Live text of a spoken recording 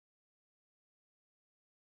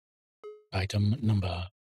Item Number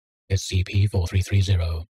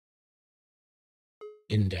SCP-4330.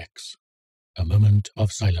 Index: A Moment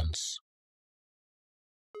of Silence.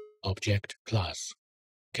 Object Class: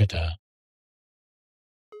 Keter.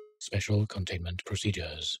 Special Containment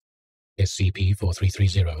Procedures: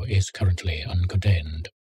 SCP-4330 is currently uncontained.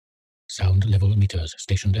 Sound level meters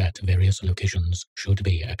stationed at various locations should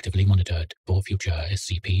be actively monitored for future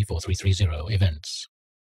SCP-4330 events.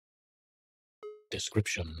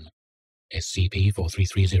 Description: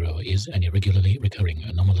 SCP-4330 is an irregularly recurring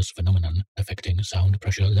anomalous phenomenon affecting sound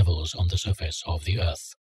pressure levels on the surface of the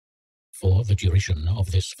Earth. For the duration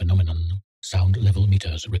of this phenomenon, sound level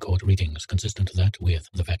meters record readings consistent with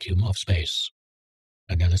the vacuum of space.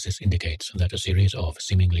 Analysis indicates that a series of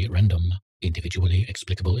seemingly random, individually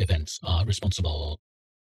explicable events are responsible.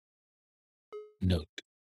 Note: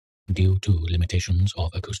 due to limitations of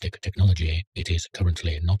acoustic technology, it is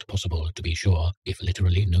currently not possible to be sure if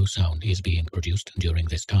literally no sound is being produced during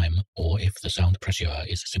this time, or if the sound pressure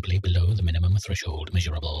is simply below the minimum threshold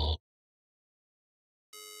measurable.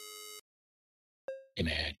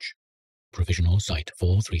 Image: Provisional Site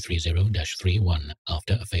 4330-31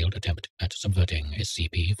 after a failed attempt at subverting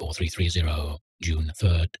SCP-4330, June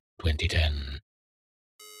 3, 2010.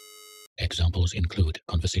 Examples include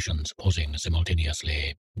conversations pausing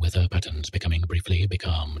simultaneously, weather patterns becoming briefly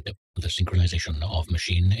becalmed, the synchronization of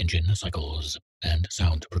machine engine cycles, and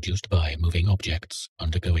sound produced by moving objects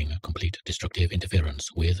undergoing complete destructive interference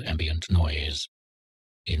with ambient noise.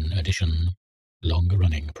 In addition,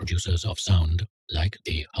 long-running producers of sound, like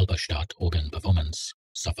the Halberstadt organ performance,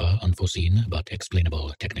 suffer unforeseen but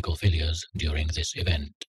explainable technical failures during this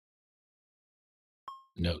event.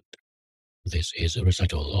 Note: this is a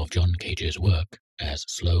recital of John Cage's work, as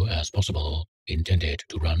slow as possible, intended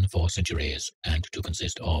to run for centuries and to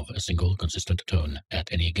consist of a single consistent tone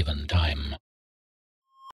at any given time.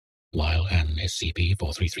 While an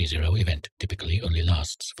SCP-4330 event typically only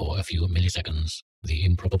lasts for a few milliseconds, the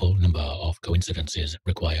improbable number of coincidences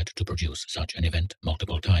required to produce such an event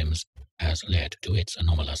multiple times has led to its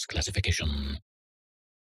anomalous classification.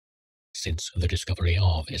 Since the discovery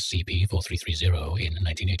of SCP-4330 in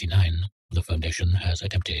 1989, the Foundation has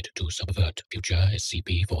attempted to subvert future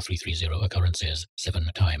SCP-4330 occurrences 7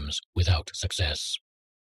 times without success.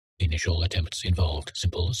 Initial attempts involved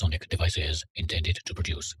simple sonic devices intended to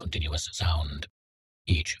produce continuous sound.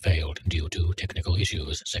 Each failed due to technical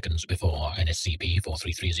issues seconds before an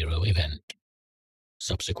SCP-4330 event.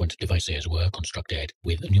 Subsequent devices were constructed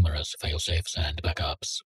with numerous failsafes and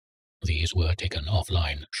backups. These were taken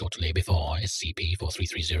offline shortly before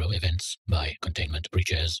SCP-4330 events by containment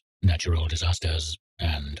breaches, natural disasters,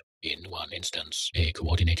 and, in one instance, a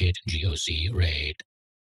coordinated GOC raid.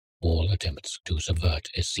 All attempts to subvert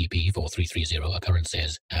SCP-4330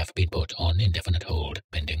 occurrences have been put on indefinite hold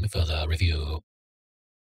pending further review.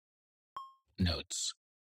 Notes: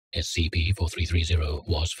 SCP-4330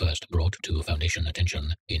 was first brought to Foundation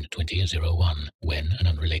attention in 2001 when an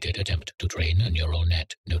unrelated attempt to train a neural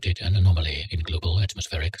net noted an anomaly in global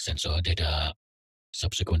atmospheric sensor data.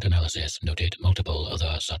 Subsequent analysis noted multiple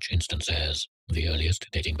other such instances, the earliest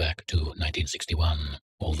dating back to 1961,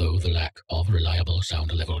 although the lack of reliable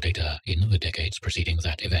sound level data in the decades preceding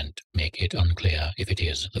that event make it unclear if it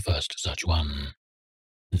is the first such one.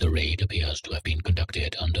 The raid appears to have been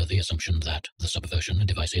conducted under the assumption that the subversion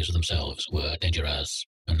devices themselves were dangerous,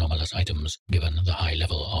 anomalous items given the high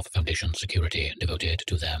level of Foundation security devoted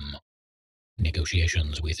to them.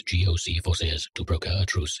 Negotiations with GOC forces to broker a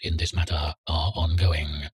truce in this matter are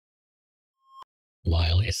ongoing.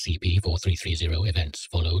 While SCP-4330 events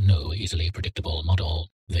follow no easily predictable model,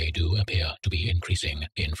 they do appear to be increasing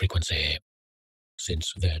in frequency.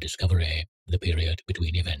 Since their discovery, the period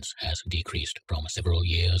between events has decreased from several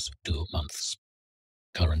years to months.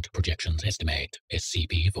 Current projections estimate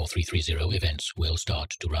SCP-4330 events will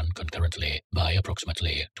start to run concurrently by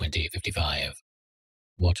approximately 2055.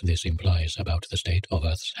 What this implies about the state of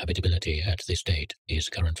Earth's habitability at this date is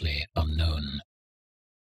currently unknown.